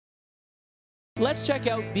Let's check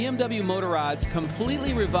out BMW Motorrad's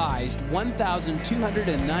completely revised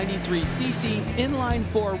 1,293cc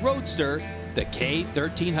inline-4 roadster, the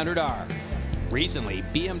K1300R. Recently,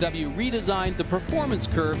 BMW redesigned the performance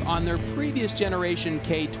curve on their previous generation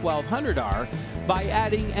K1200R by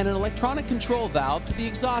adding an electronic control valve to the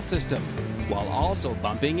exhaust system, while also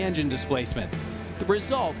bumping engine displacement. The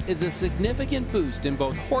result is a significant boost in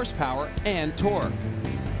both horsepower and torque.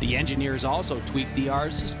 The engineers also tweaked the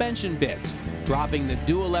R's suspension bits, dropping the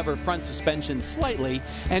dual-lever front suspension slightly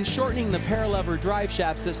and shortening the paralever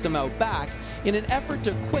driveshaft system out back in an effort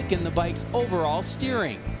to quicken the bike's overall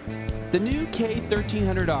steering. The new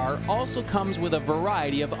K1300R also comes with a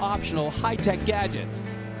variety of optional high-tech gadgets,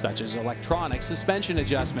 such as electronic suspension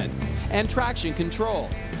adjustment and traction control.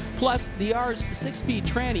 Plus, the R's 6-speed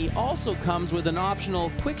tranny also comes with an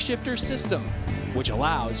optional quick shifter system, which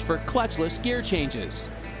allows for clutchless gear changes.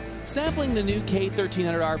 Sampling the new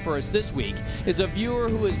K1300R for us this week is a viewer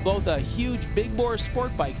who is both a huge big bore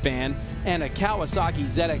sport bike fan and a Kawasaki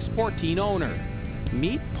ZX-14 owner.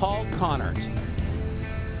 Meet Paul Connert.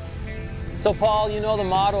 So Paul, you know the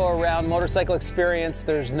motto around motorcycle experience,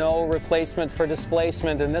 there's no replacement for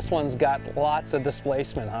displacement, and this one's got lots of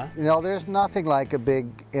displacement, huh? You know, there's nothing like a big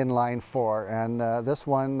inline 4, and this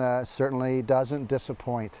one certainly doesn't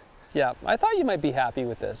disappoint. Yeah, I thought you might be happy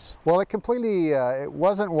with this. Well, it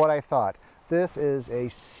wasn't what I thought. This is a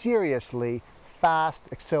seriously fast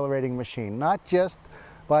accelerating machine, not just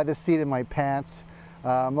by the seat of my pants.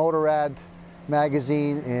 Motorrad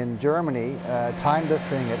magazine in Germany timed this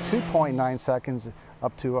thing at 2.9 seconds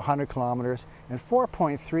up to 100 kilometers and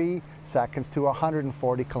 4.3 seconds to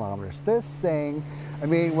 140 kilometers. This thing, I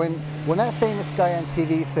mean, when that famous guy on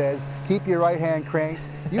TV says, keep your right hand cranked,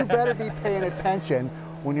 you better be paying attention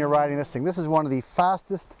when you're riding this thing. This is one of the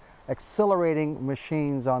fastest accelerating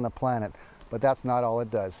machines on the planet, but that's not all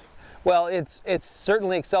it does. Well, it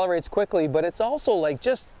certainly accelerates quickly, but it's also like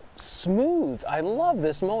just smooth. I love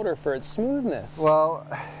this motor for its smoothness. Well,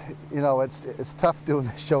 you know, it's tough doing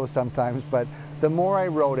this show sometimes, but the more I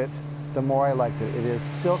rode it, the more I liked it. It is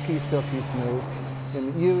silky, silky smooth.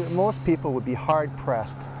 And most people would be hard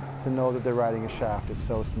pressed to know that they're riding a shaft. It's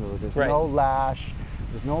so smooth. There's no lash,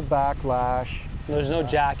 there's no backlash. There's no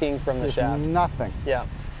jacking from the shaft. There's nothing. Yeah.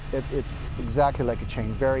 It's exactly like a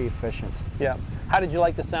chain, very efficient. Yeah. How did you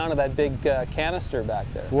like the sound of that big canister back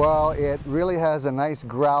there? Well, it really has a nice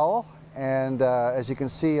growl, and as you can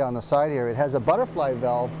see on the side here, it has a butterfly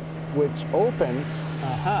valve which opens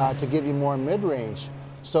to give you more mid-range.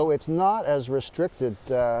 So it's not as restricted.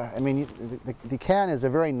 I mean, the can is a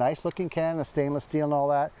very nice looking can, the stainless steel and all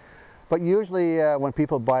that. But usually when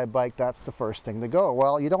people buy a bike, that's the first thing to go.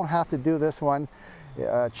 Well, you don't have to do this one.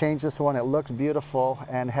 Change this one. It looks beautiful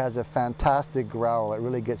and has a fantastic growl. It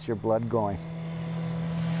really gets your blood going.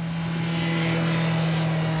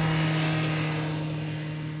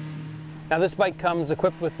 Now this bike comes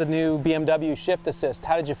equipped with the new BMW Shift Assist.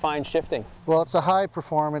 How did you find shifting? Well, it's a high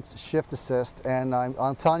performance shift assist, and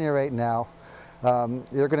I'm telling you right now,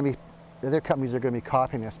 other companies are going to be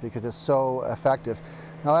copying this because it's so effective.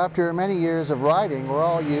 Now after many years of riding, we're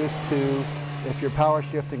all used to, if you're power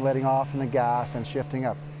shifting, letting off in the gas and shifting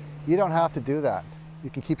up. You don't have to do that.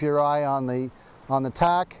 You can keep your eye on the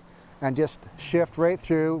tack and just shift right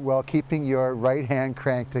through while keeping your right hand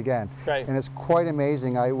cranked again. Right. And it's quite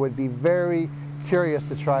amazing. I would be very curious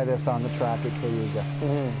to try this on the track at Cayuga.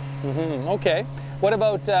 Okay. What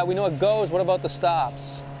about, we know it goes, what about the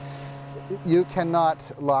stops? You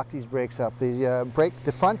cannot lock these brakes up.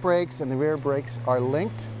 The front brakes and the rear brakes are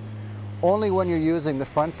linked only when you're using the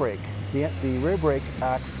front brake. The rear brake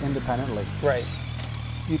acts independently. Right.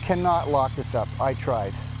 You cannot lock this up. I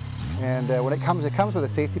tried. And when it comes with a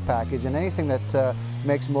safety package, and anything that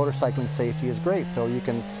makes motorcycling safety is great. So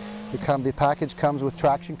the package comes with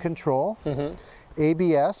traction control,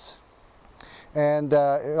 ABS, and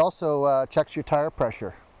it also checks your tire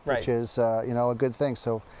pressure, which is you know, a good thing.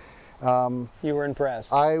 So you were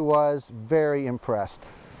impressed. I was very impressed.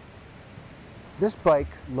 This bike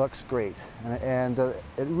looks great, and it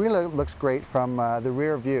really looks great from the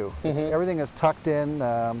rear view. Everything is tucked in,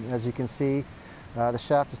 as you can see. The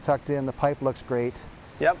shaft is tucked in, the pipe looks great.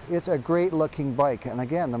 Yep. It's a great looking bike, and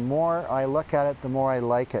again, the more I look at it, the more I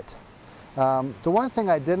like it. The one thing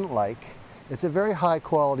I didn't like, it's a very high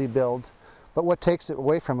quality build, but what takes it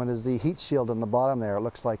away from it is the heat shield on the bottom there. It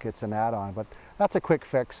looks like it's an add-on, but that's a quick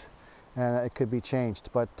fix, and it could be changed.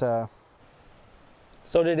 But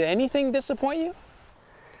so did anything disappoint you?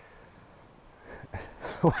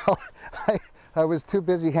 Well, I was too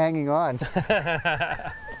busy hanging on.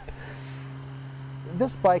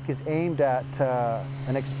 This bike is aimed at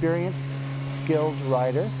an experienced, skilled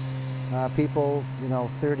rider people,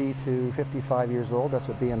 30 to 55 years old. That's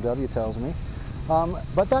what BMW tells me.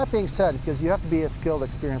 But that being said, because you have to be a skilled,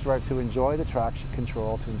 experienced rider to enjoy the traction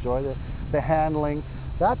control, to enjoy the handling.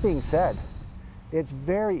 That being said, it's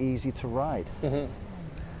very easy to ride.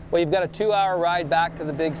 Well, you've got a 2-hour ride back to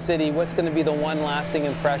the big city. What's going to be the one lasting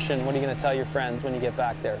impression? What are you going to tell your friends when you get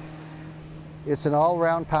back there? It's an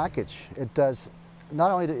all-round package. It does,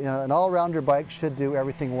 not only, an all-rounder bike should do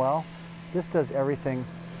everything well. This does everything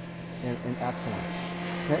in excellence.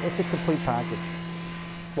 It's a complete package.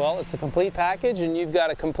 Well, it's a complete package, and you've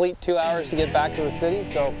got a complete 2 hours to get back to the city,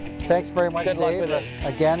 so thanks very much, good Dave. luck with it.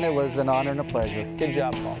 Again, it was an honor and a pleasure. Good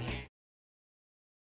job, Paul.